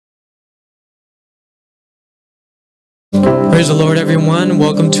Praise the Lord, everyone.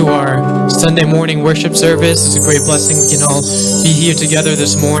 Welcome to our Sunday morning worship service. It's a great blessing we can all be here together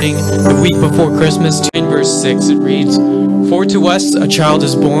this morning. The week before Christmas, in verse 6, it reads, "For to us a child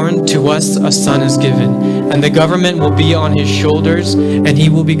is born, to us a son is given, and the government will be on his shoulders, and he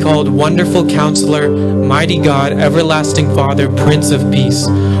will be called Wonderful Counselor, Mighty God, Everlasting Father, Prince of Peace.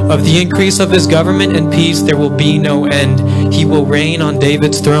 Of the increase of his government and peace there will be no end. He will reign on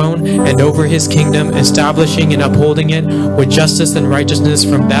David's throne and over his kingdom, establishing and upholding it with justice and righteousness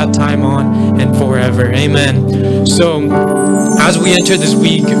from that time on and forever." Amen. So, as we enter this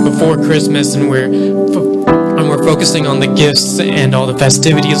week before Christmas and we're focusing on the gifts and all the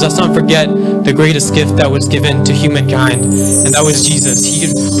festivities, let's not forget the greatest gift that was given to humankind, and that was Jesus. He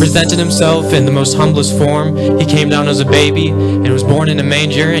presented himself in the most humblest form. He came down as a baby and was born in a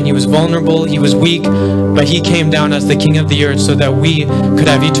manger, and he was vulnerable, he was weak, but he came down as the King of the earth so that we could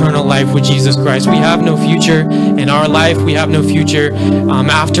have eternal life with Jesus Christ. We have no future in our life. We have no future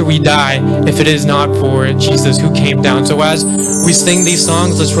after we die if it is not for Jesus who came down. So as we sing these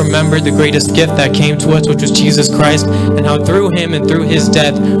songs, let's remember the greatest gift that came to us, which was Jesus Christ, and how through him and through his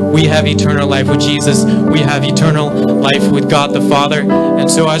death we have eternal life with Jesus. We have eternal life with God the Father. And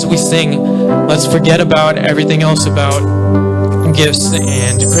so as we sing, let's forget about everything else about gifts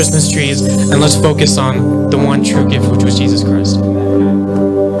and Christmas trees, and let's focus on the one true gift, which was Jesus Christ. Let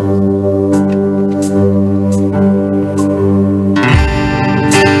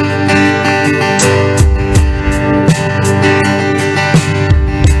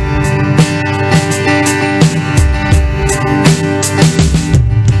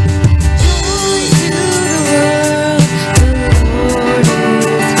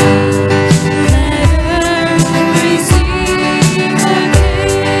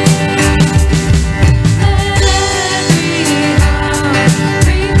every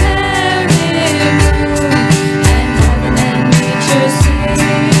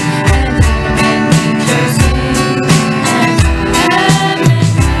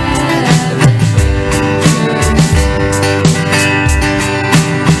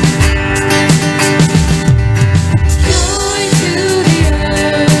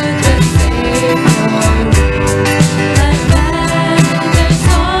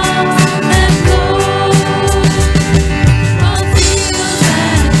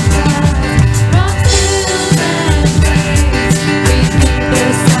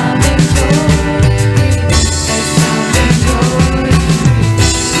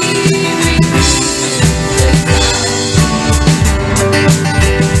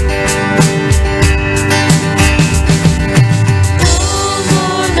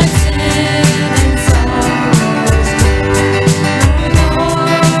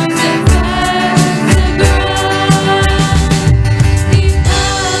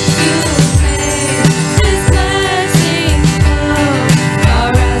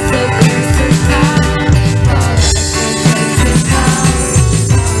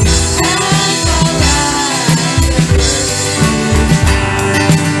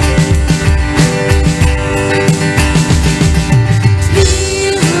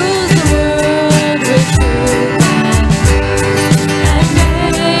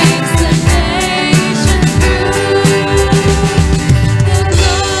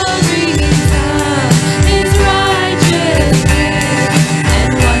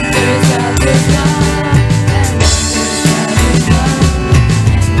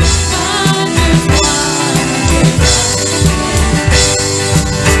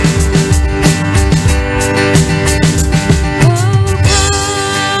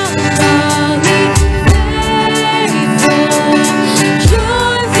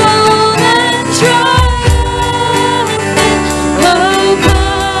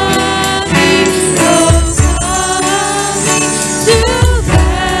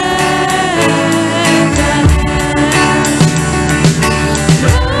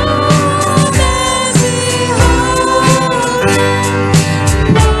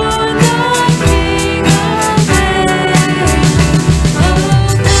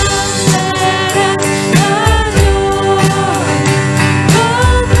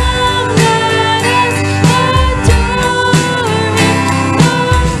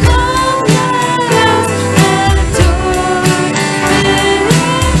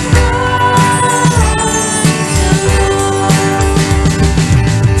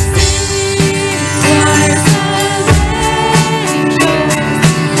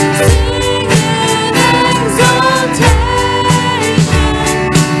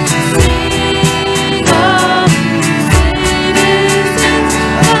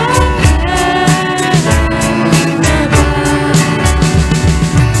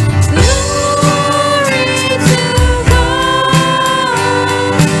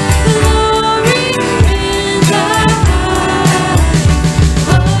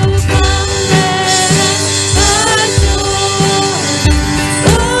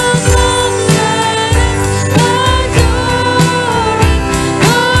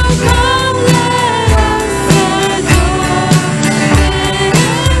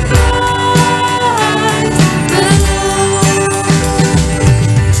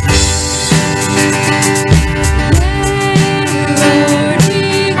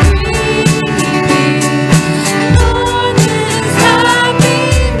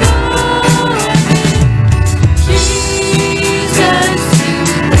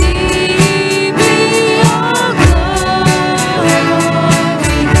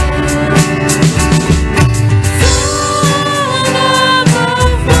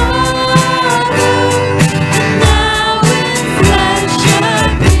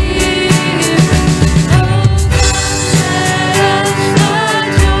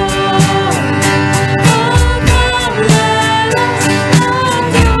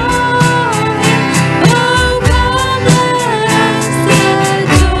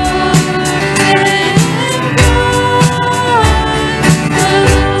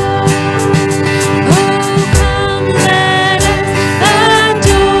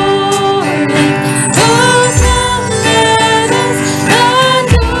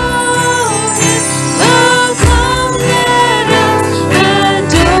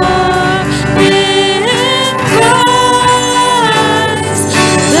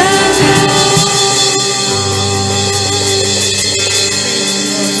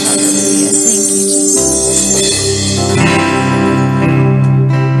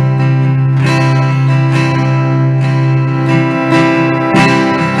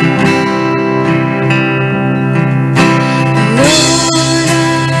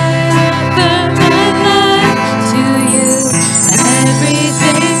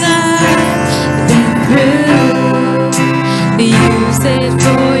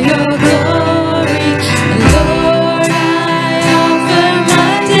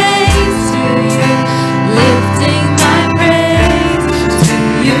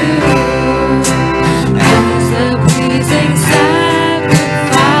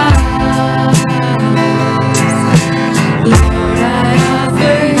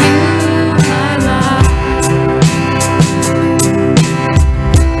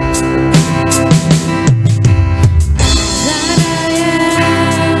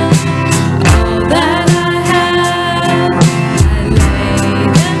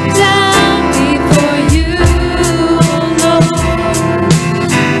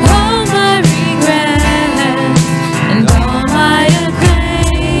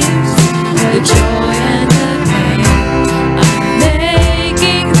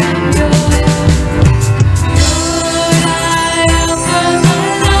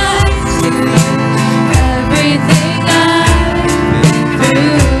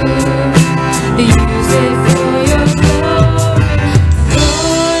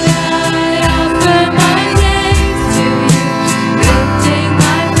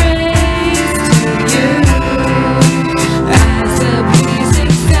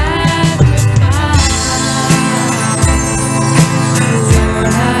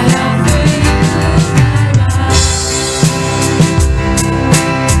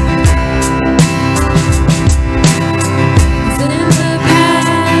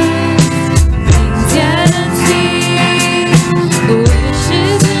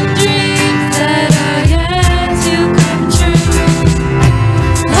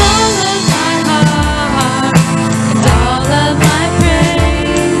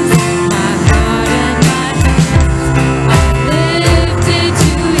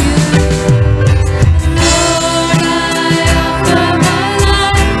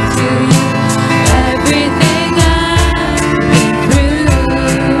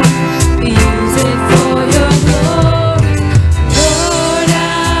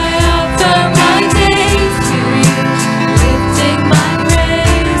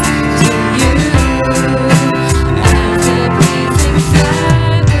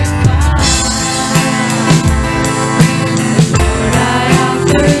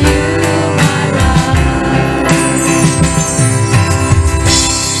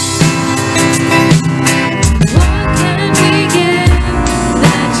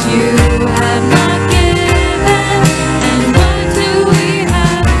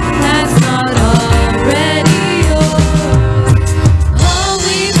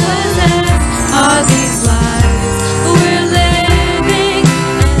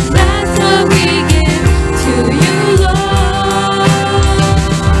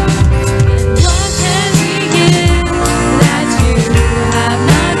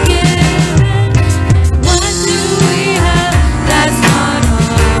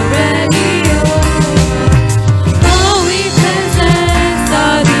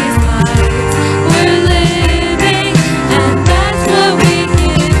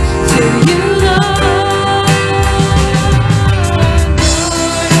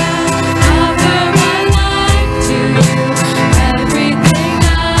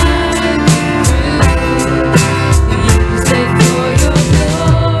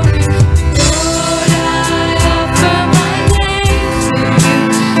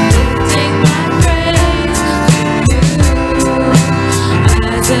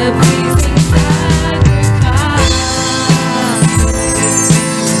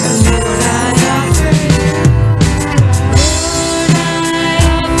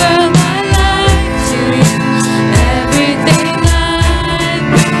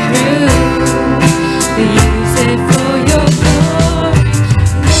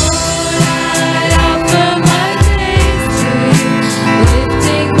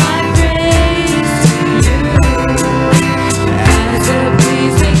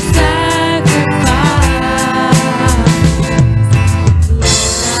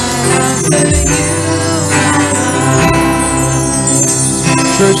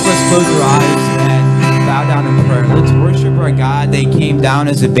close your eyes and bow down in prayer. Let's worship our God. They came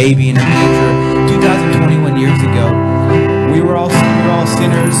down as a baby in a manger 2021 years ago. We were all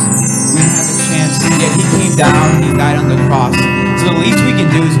sinners. We didn't have a chance, yet He came down. He died on the cross. So the least we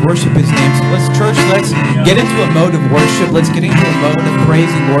can do is worship His name. So let's get into a mode of worship. Let's get into a mode of praise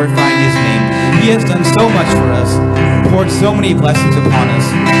and glorifying His name. He has done so much for us, poured so many blessings upon us.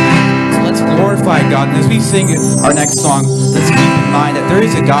 So let's glorify God. And as we sing our next song, let's keep in mind that there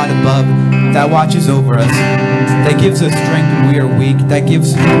is a God above that watches over us, that gives us strength when we are weak, that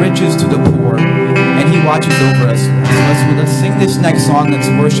gives riches to the poor, and He watches over us. So let's sing this next song. Let's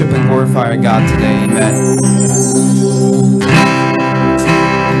worship and glorify our God today. Amen.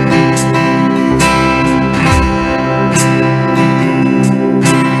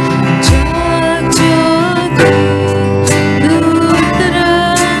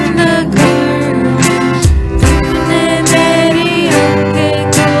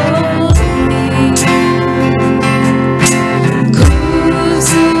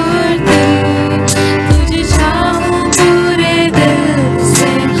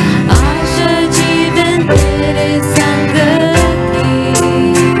 It is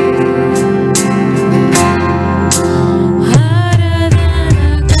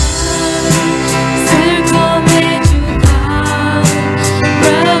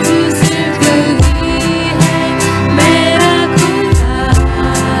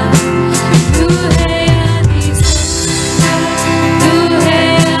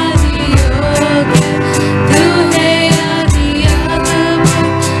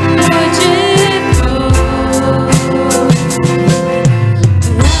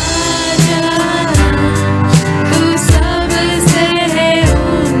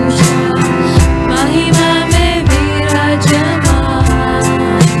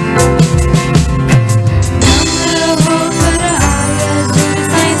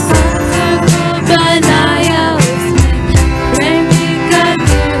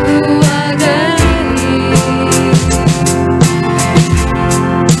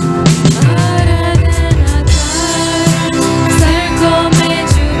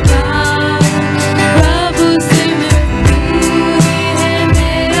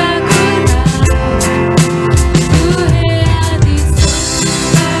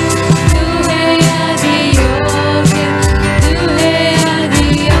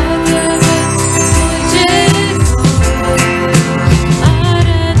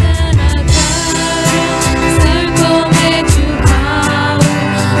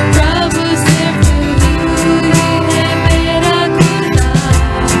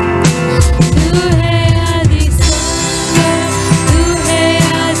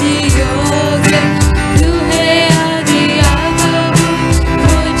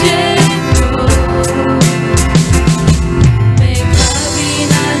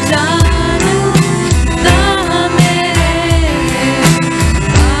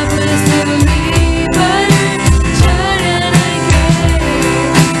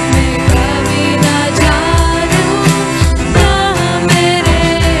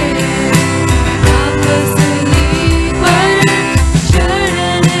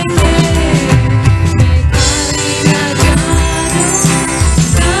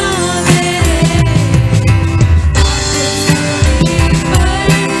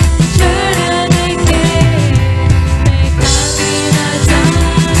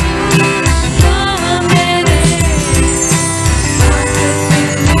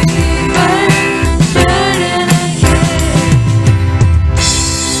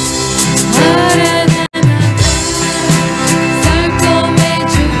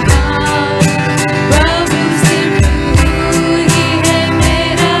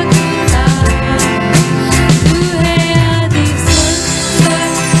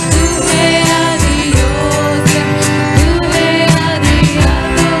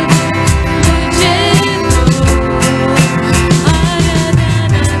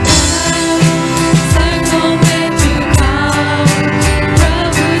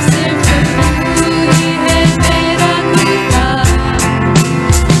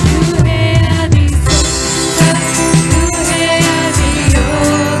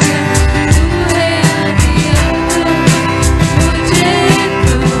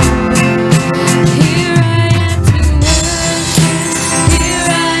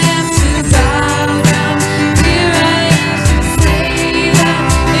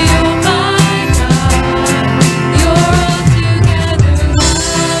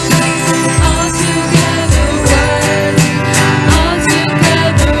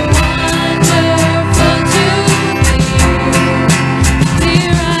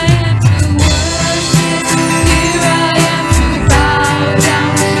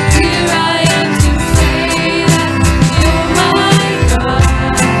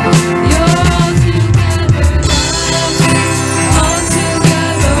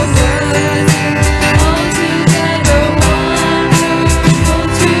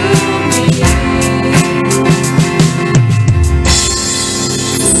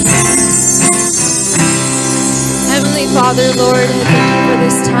Father, Lord, I thank you for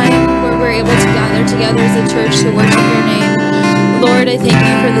this time where we're able to gather together as a church to worship your name. Lord, I thank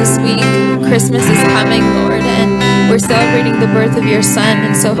you for this week. Christmas is coming, Lord, and we're celebrating the birth of your Son,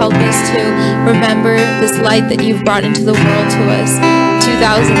 and so help us to remember this light that you've brought into the world to us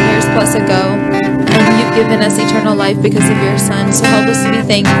 2,000 years plus ago, and you've given us eternal life because of your Son. So help us to be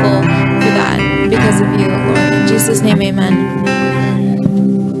thankful for that because of you, Lord. In Jesus' name, amen.